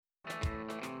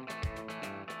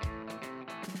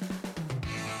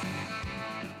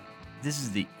This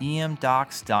is the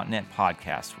emdocs.net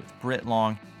podcast with Britt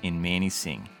Long and Manny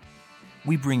Singh.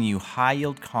 We bring you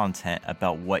high-yield content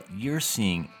about what you're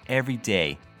seeing every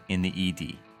day in the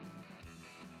ED.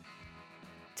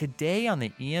 Today on the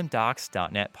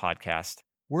emdocs.net podcast,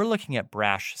 we're looking at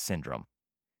BRASH syndrome.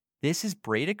 This is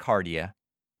bradycardia,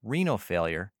 renal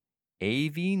failure,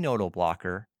 AV nodal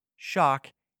blocker, shock,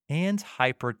 and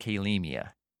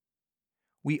hyperkalemia.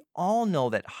 We all know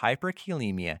that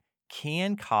hyperkalemia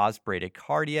can cause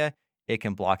bradycardia. It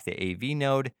can block the AV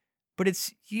node, but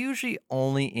it's usually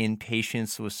only in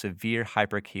patients with severe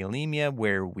hyperkalemia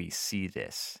where we see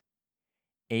this.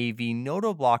 AV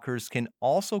nodal blockers can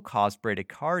also cause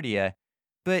bradycardia,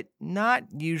 but not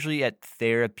usually at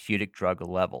therapeutic drug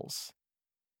levels.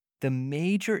 The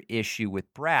major issue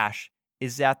with BRASH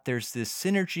is that there's this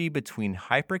synergy between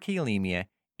hyperkalemia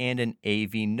and an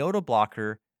AV nodal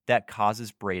blocker that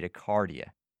causes bradycardia.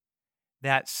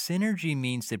 That synergy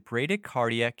means that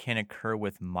bradycardia can occur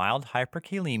with mild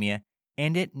hyperkalemia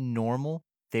and at normal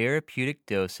therapeutic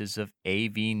doses of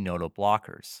AV nodal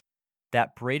blockers.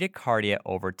 That bradycardia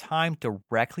over time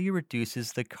directly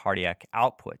reduces the cardiac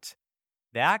output.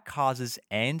 That causes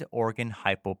end organ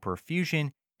hypoperfusion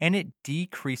and it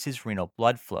decreases renal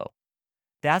blood flow.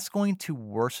 That's going to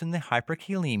worsen the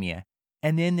hyperkalemia,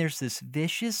 and then there's this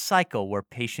vicious cycle where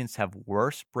patients have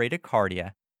worse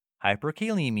bradycardia,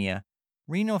 hyperkalemia,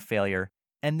 renal failure,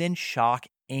 and then shock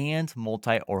and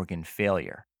multi-organ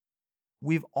failure.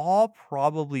 We've all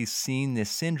probably seen this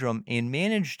syndrome and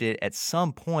managed it at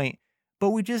some point, but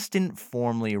we just didn't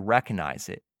formally recognize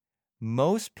it.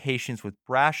 Most patients with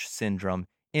BRASH syndrome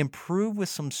improve with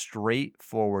some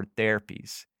straightforward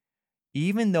therapies.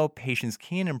 Even though patients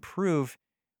can improve,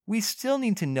 we still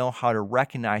need to know how to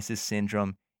recognize this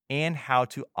syndrome and how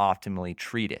to optimally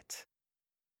treat it.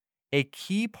 A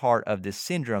key part of this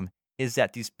syndrome is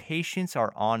that these patients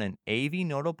are on an AV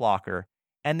nodal blocker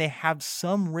and they have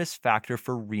some risk factor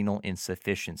for renal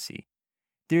insufficiency.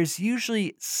 There's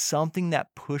usually something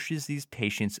that pushes these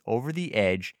patients over the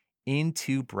edge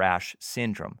into BRASH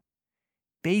syndrome.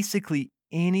 Basically,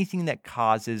 anything that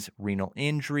causes renal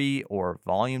injury or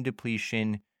volume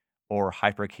depletion or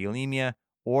hyperkalemia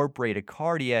or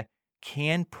bradycardia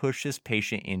can push this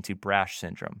patient into BRASH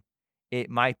syndrome. It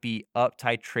might be up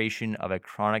titration of a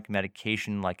chronic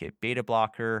medication like a beta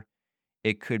blocker.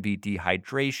 It could be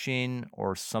dehydration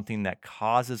or something that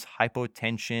causes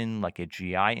hypotension like a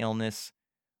GI illness.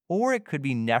 Or it could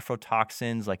be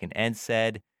nephrotoxins like an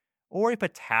NSAID or a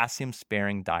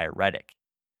potassium-sparing diuretic.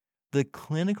 The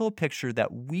clinical picture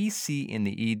that we see in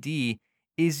the ED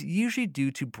is usually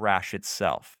due to BRASH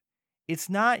itself. It's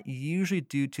not usually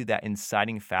due to that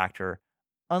inciting factor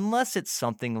unless it's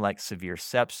something like severe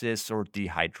sepsis or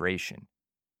dehydration.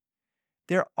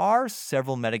 There are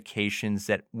several medications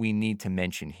that we need to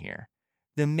mention here.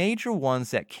 The major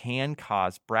ones that can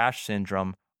cause BRASH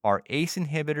syndrome are ACE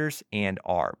inhibitors and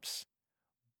ARBs.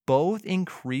 Both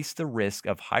increase the risk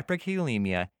of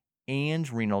hyperkalemia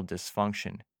and renal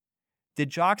dysfunction.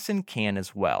 Digoxin can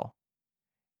as well.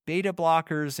 Beta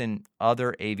blockers and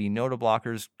other AV nodal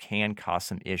blockers can cause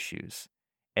some issues.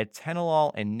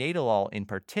 Atenolol and nadolol in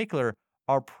particular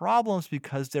are problems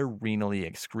because they're renally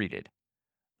excreted.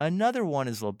 Another one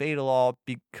is labetalol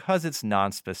because it's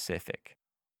nonspecific.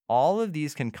 All of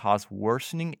these can cause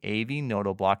worsening AV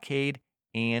nodal blockade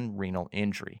and renal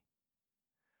injury.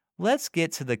 Let's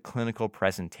get to the clinical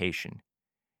presentation.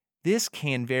 This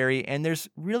can vary, and there's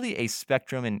really a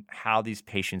spectrum in how these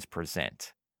patients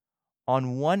present.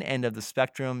 On one end of the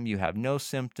spectrum, you have no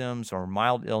symptoms or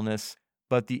mild illness,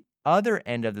 but the other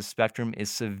end of the spectrum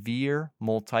is severe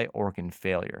multi-organ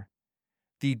failure.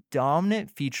 The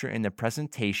dominant feature in the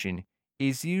presentation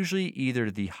is usually either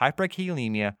the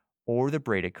hyperkalemia or the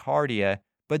bradycardia,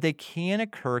 but they can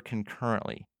occur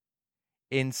concurrently.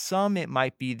 In some, it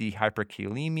might be the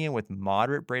hyperkalemia with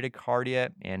moderate bradycardia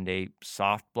and a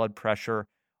soft blood pressure,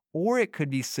 or it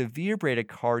could be severe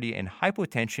bradycardia and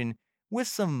hypotension with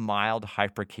some mild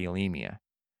hyperkalemia.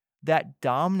 That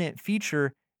dominant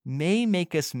feature may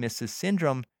make us miss the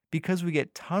syndrome because we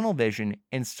get tunnel vision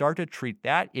and start to treat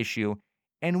that issue,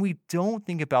 and we don't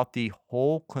think about the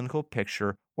whole clinical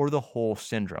picture or the whole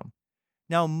syndrome.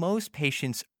 Now, most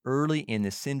patients early in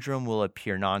the syndrome will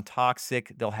appear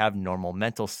non-toxic. They'll have normal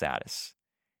mental status.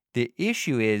 The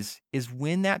issue is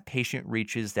when that patient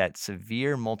reaches that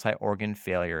severe multi-organ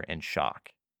failure and shock.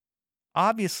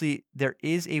 Obviously, there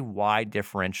is a wide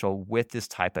differential with this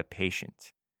type of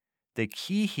patient. The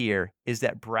key here is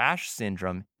that BRASH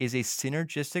syndrome is a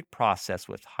synergistic process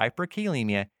with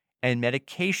hyperkalemia and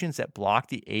medications that block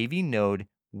the AV node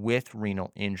with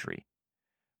renal injury.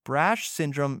 BRASH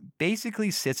syndrome basically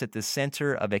sits at the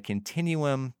center of a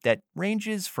continuum that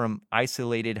ranges from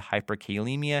isolated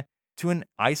hyperkalemia to an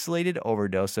isolated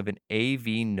overdose of an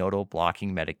AV nodal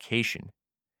blocking medication.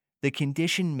 The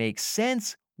condition makes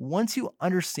sense once you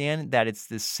understand that it's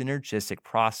this synergistic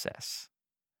process.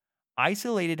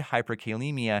 Isolated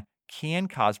hyperkalemia can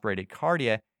cause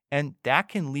bradycardia, and that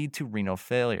can lead to renal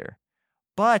failure.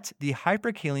 But the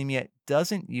hyperkalemia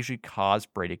doesn't usually cause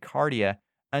bradycardia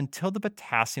until the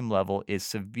potassium level is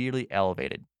severely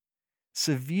elevated.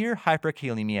 Severe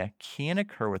hyperkalemia can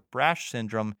occur with BRASH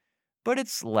syndrome, but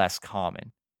it's less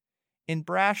common. In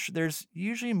BRASH, there's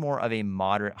usually more of a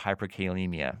moderate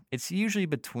hyperkalemia. It's usually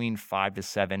between 5 to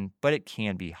 7, but it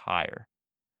can be higher.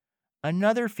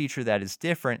 Another feature that is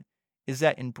different is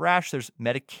that in BRASH, there's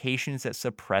medications that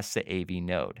suppress the AV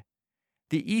node.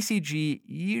 The ECG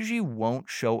usually won't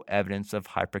show evidence of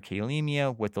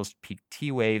hyperkalemia with those peak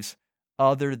T waves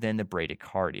other than the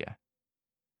bradycardia.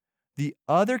 The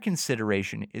other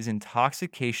consideration is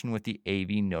intoxication with the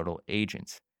AV nodal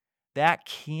agents. That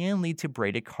can lead to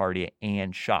bradycardia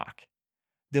and shock.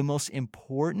 The most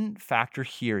important factor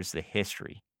here is the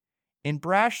history. In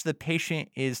BRASH, the patient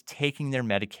is taking their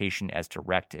medication as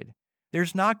directed.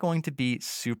 There's not going to be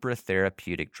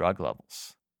supratherapeutic drug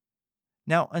levels.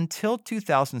 Now, until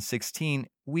 2016,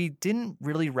 we didn't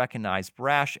really recognize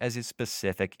BRASH as a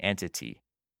specific entity.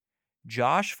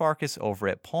 Josh Farkas over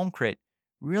at PulmCrit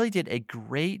really did a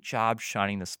great job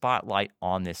shining the spotlight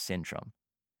on this syndrome.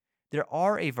 There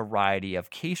are a variety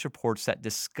of case reports that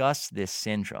discuss this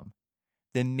syndrome.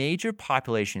 The major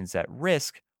populations at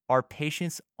risk are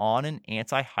patients on an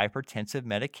antihypertensive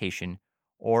medication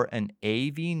or an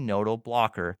AV nodal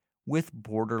blocker with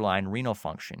borderline renal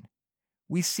function.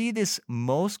 We see this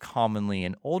most commonly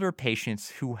in older patients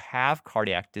who have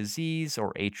cardiac disease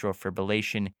or atrial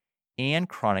fibrillation and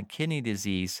chronic kidney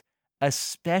disease,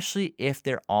 especially if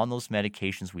they're on those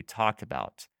medications we talked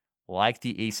about, like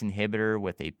the ACE inhibitor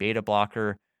with a beta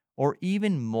blocker or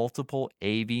even multiple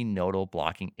AV nodal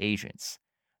blocking agents.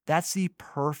 That's the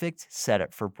perfect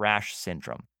setup for BRASH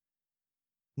syndrome.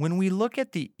 When we look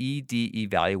at the ED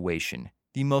evaluation,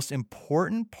 the most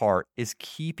important part is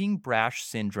keeping BRASH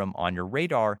syndrome on your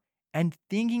radar and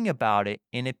thinking about it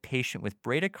in a patient with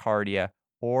bradycardia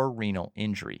or renal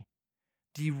injury.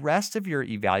 The rest of your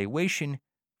evaluation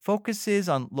focuses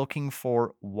on looking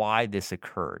for why this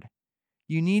occurred.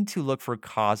 You need to look for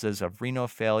causes of renal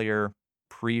failure,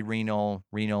 pre-renal,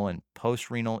 renal, and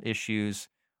post-renal issues.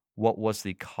 What was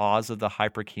the cause of the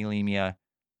hyperkalemia?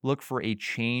 Look for a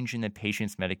change in the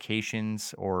patient's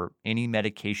medications or any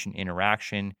medication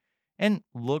interaction, and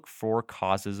look for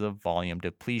causes of volume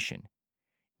depletion.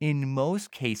 In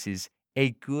most cases,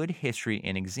 a good history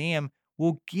and exam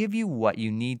will give you what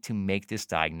you need to make this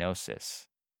diagnosis.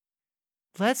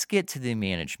 Let's get to the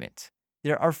management.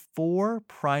 There are 4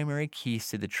 primary keys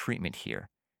to the treatment here.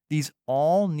 These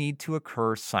all need to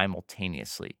occur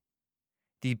simultaneously.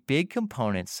 The big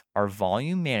components are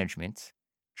volume management,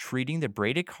 treating the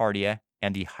bradycardia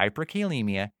and the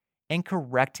hyperkalemia, and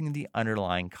correcting the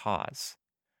underlying cause.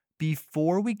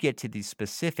 Before we get to these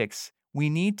specifics,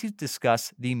 we need to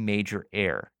discuss the major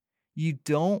error. You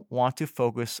don't want to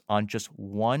focus on just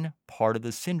one part of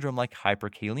the syndrome like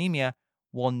hyperkalemia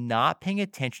while not paying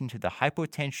attention to the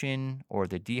hypotension or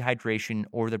the dehydration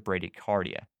or the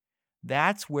bradycardia.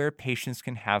 That's where patients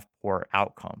can have poor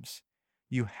outcomes.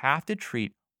 You have to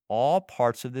treat all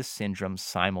parts of this syndrome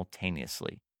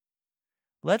simultaneously.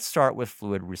 Let's start with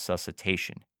fluid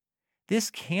resuscitation. This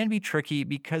can be tricky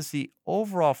because the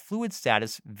overall fluid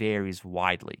status varies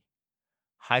widely.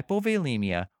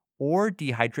 Hypovolemia or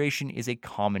dehydration is a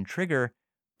common trigger,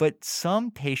 but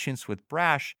some patients with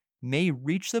BRASH may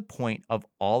reach the point of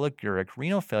oliguric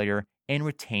renal failure and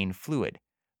retain fluid.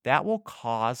 That will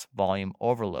cause volume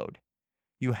overload.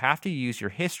 You have to use your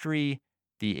history,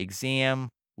 the exam,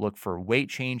 look for weight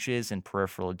changes and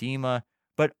peripheral edema,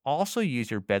 but also use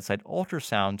your bedside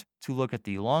ultrasound to look at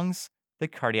the lungs, the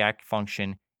cardiac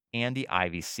function, and the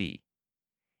IVC.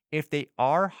 If they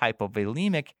are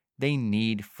hypovolemic, they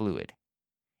need fluid.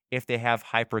 If they have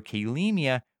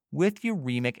hyperkalemia with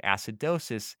uremic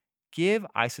acidosis, give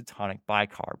isotonic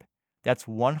bicarb. That's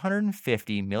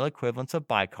 150 milliequivalents of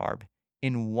bicarb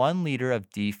in 1 liter of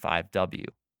D5W.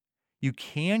 You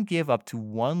can give up to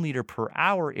 1 liter per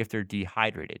hour if they're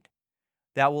dehydrated.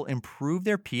 That will improve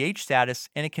their pH status,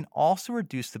 and it can also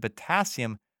reduce the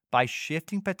potassium by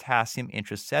shifting potassium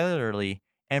intracellularly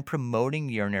and promoting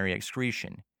urinary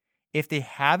excretion. If they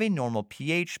have a normal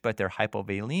pH but they're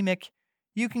hypovolemic,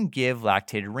 you can give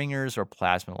lactated ringers or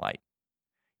plasma light.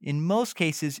 In most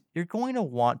cases, you're going to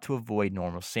want to avoid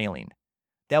normal saline.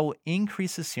 that will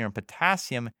increase the serum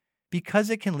potassium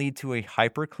because it can lead to a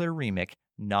hyperchloremic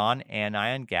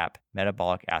non-anion gap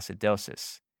metabolic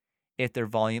acidosis. If they're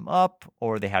volume up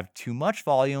or they have too much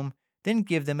volume, then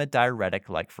give them a diuretic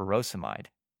like furosemide.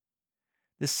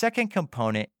 The second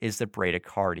component is the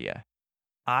bradycardia.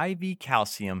 IV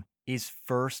calcium is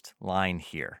first line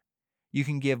here. You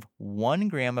can give 1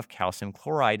 gram of calcium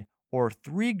chloride or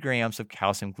 3 grams of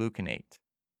calcium gluconate.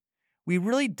 We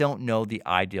really don't know the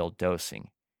ideal dosing.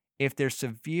 If they're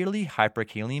severely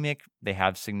hyperkalemic, they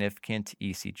have significant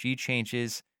ECG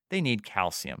changes, they need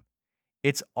calcium.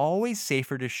 It's always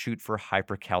safer to shoot for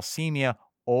hypercalcemia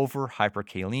over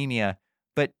hyperkalemia,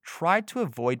 but try to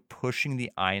avoid pushing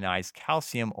the ionized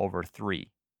calcium over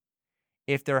 3.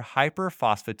 If they're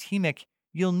hyperphosphatemic,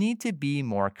 you'll need to be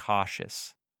more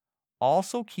cautious.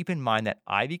 Also, keep in mind that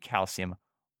IV calcium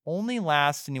only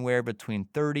lasts anywhere between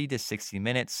 30 to 60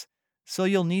 minutes, so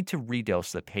you'll need to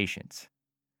redose the patient.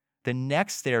 The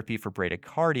next therapy for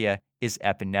bradycardia is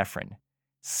epinephrine.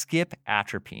 Skip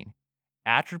atropine.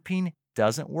 Atropine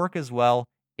doesn't work as well,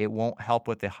 it won't help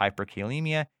with the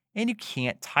hyperkalemia, and you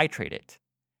can't titrate it.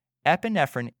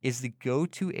 Epinephrine is the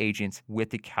go-to agent with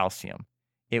the calcium.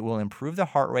 It will improve the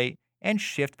heart rate and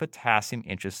shift potassium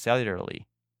intracellularly.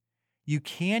 You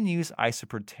can use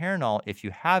isoproterenol if you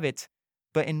have it,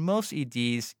 but in most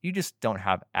EDs, you just don't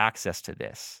have access to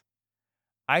this.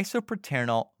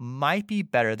 Isoproterenol might be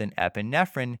better than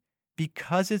epinephrine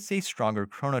because it's a stronger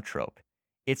chronotrope.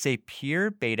 It's a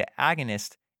pure beta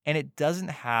agonist and it doesn't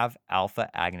have alpha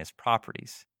agonist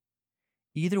properties.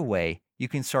 Either way, you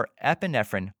can start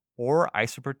epinephrine or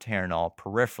isoproterenol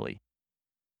peripherally.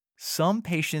 Some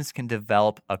patients can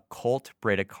develop occult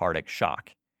bradycardic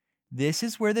shock. This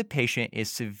is where the patient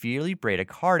is severely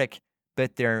bradycardic,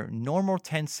 but they're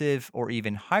normotensive or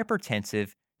even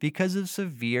hypertensive because of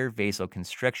severe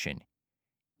vasoconstriction.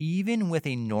 Even with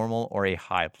a normal or a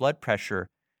high blood pressure,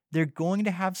 they're going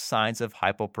to have signs of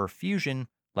hypoperfusion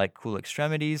like cool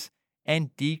extremities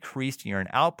and decreased urine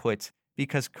output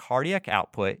because cardiac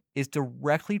output is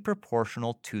directly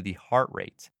proportional to the heart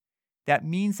rate. That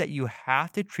means that you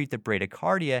have to treat the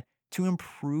bradycardia to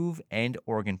improve end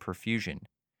organ perfusion.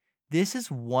 This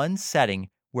is one setting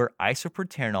where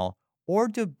isoproterenol or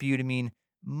dobutamine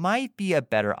might be a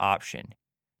better option.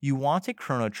 You want a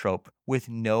chronotrope with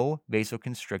no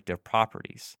vasoconstrictive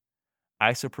properties.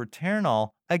 Isoproterenol,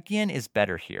 again, is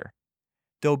better here.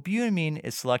 Dobutamine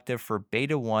is selective for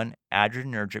beta-1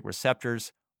 adrenergic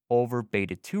receptors over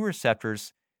beta-2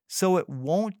 receptors, so it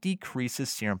won't decrease the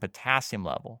serum potassium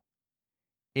level.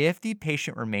 If the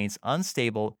patient remains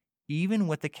unstable, even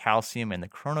with the calcium and the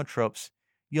chronotropes,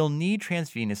 you'll need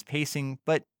transvenous pacing,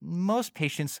 but most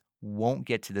patients won't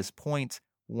get to this point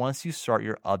once you start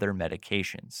your other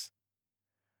medications.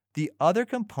 The other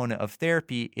component of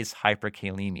therapy is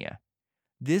hyperkalemia.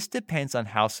 This depends on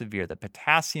how severe the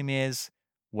potassium is,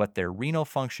 what their renal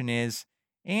function is,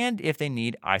 and if they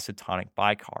need isotonic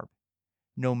bicarb.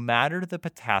 No matter the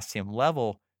potassium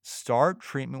level, start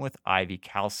treatment with IV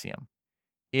calcium.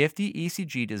 If the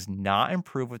ECG does not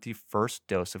improve with the first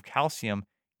dose of calcium,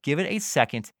 give it a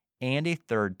second and a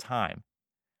third time.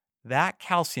 That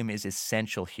calcium is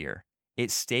essential here. It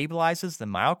stabilizes the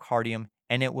myocardium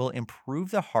and it will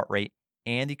improve the heart rate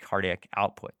and the cardiac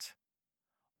output.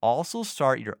 Also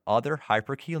start your other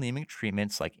hyperkalemic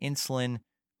treatments like insulin,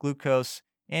 glucose,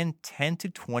 and 10 to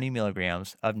 20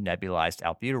 milligrams of nebulized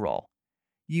albuterol.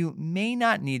 You may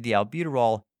not need the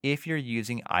albuterol if you're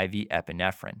using IV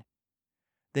epinephrine.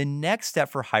 The next step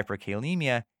for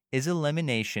hyperkalemia is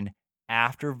elimination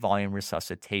after volume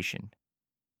resuscitation.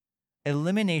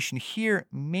 Elimination here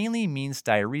mainly means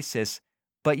diuresis,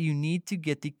 but you need to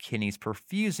get the kidneys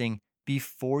perfusing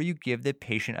before you give the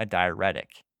patient a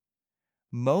diuretic.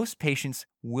 Most patients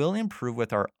will improve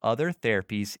with our other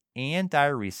therapies and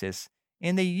diuresis,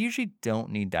 and they usually don't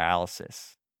need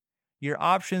dialysis. Your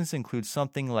options include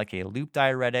something like a loop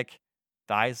diuretic,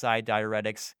 thiazide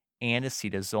diuretics, and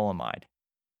acetazolamide.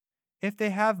 If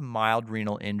they have mild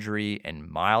renal injury and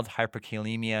mild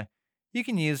hyperkalemia, you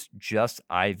can use just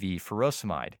IV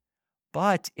furosemide.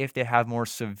 But if they have more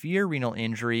severe renal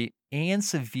injury and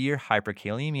severe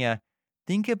hyperkalemia,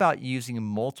 think about using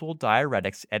multiple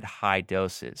diuretics at high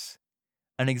doses.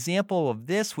 An example of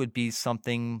this would be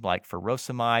something like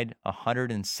furosemide,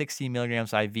 160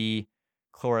 milligrams IV,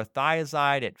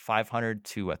 chlorothiazide at 500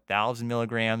 to 1,000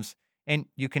 milligrams, and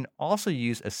you can also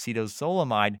use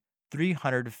acetazolamide,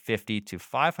 350 to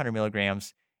 500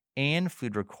 milligrams, and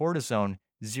fludrocortisone,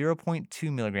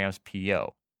 0.2 milligrams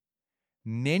PO.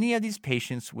 Many of these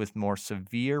patients with more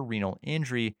severe renal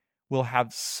injury will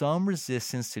have some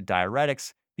resistance to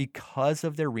diuretics because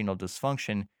of their renal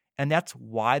dysfunction, and that's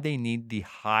why they need the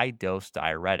high-dose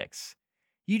diuretics.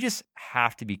 You just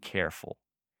have to be careful.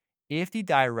 If the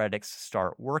diuretics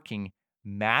start working,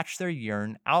 match their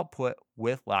urine output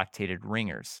with lactated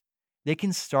ringers. They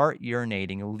can start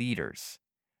urinating liters.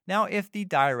 Now, if the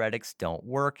diuretics don't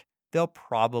work, they'll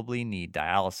probably need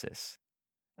dialysis.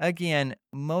 Again,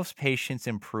 most patients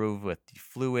improve with the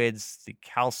fluids, the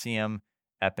calcium,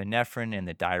 epinephrine, and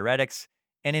the diuretics,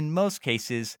 and in most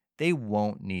cases, they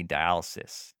won't need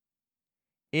dialysis.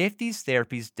 If these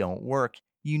therapies don't work,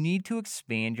 you need to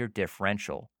expand your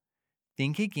differential.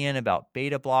 Think again about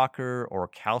beta blocker or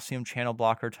calcium channel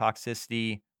blocker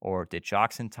toxicity or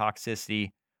digoxin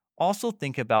toxicity. Also,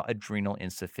 think about adrenal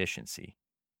insufficiency.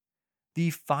 The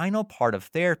final part of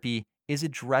therapy is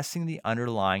addressing the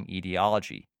underlying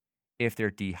etiology. If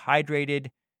they're dehydrated,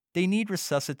 they need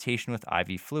resuscitation with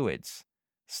IV fluids.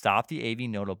 Stop the AV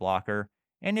nodal blocker,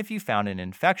 and if you found an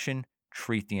infection,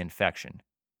 treat the infection.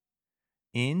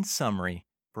 In summary,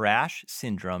 BRASH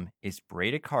syndrome is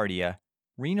bradycardia,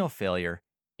 renal failure,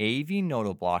 AV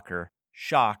nodal blocker,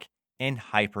 shock, and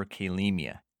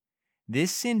hyperkalemia.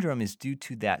 This syndrome is due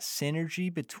to that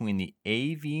synergy between the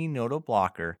AV nodal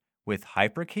blocker with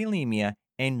hyperkalemia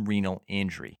and renal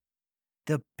injury.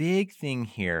 The big thing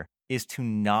here is to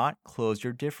not close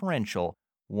your differential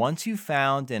once you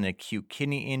found an acute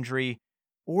kidney injury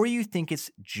or you think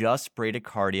it's just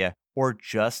bradycardia or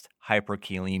just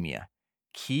hyperkalemia.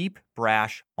 Keep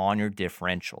BRASH on your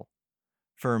differential.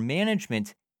 For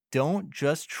management, don't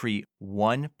just treat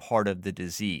one part of the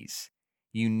disease.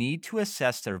 You need to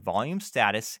assess their volume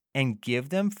status and give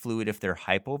them fluid if they're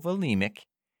hypovolemic,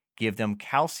 give them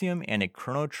calcium and a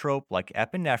chronotrope like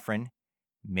epinephrine,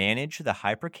 manage the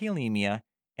hyperkalemia,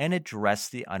 and address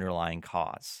the underlying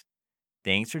cause.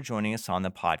 Thanks for joining us on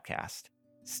the podcast.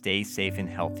 Stay safe and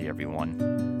healthy,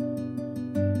 everyone.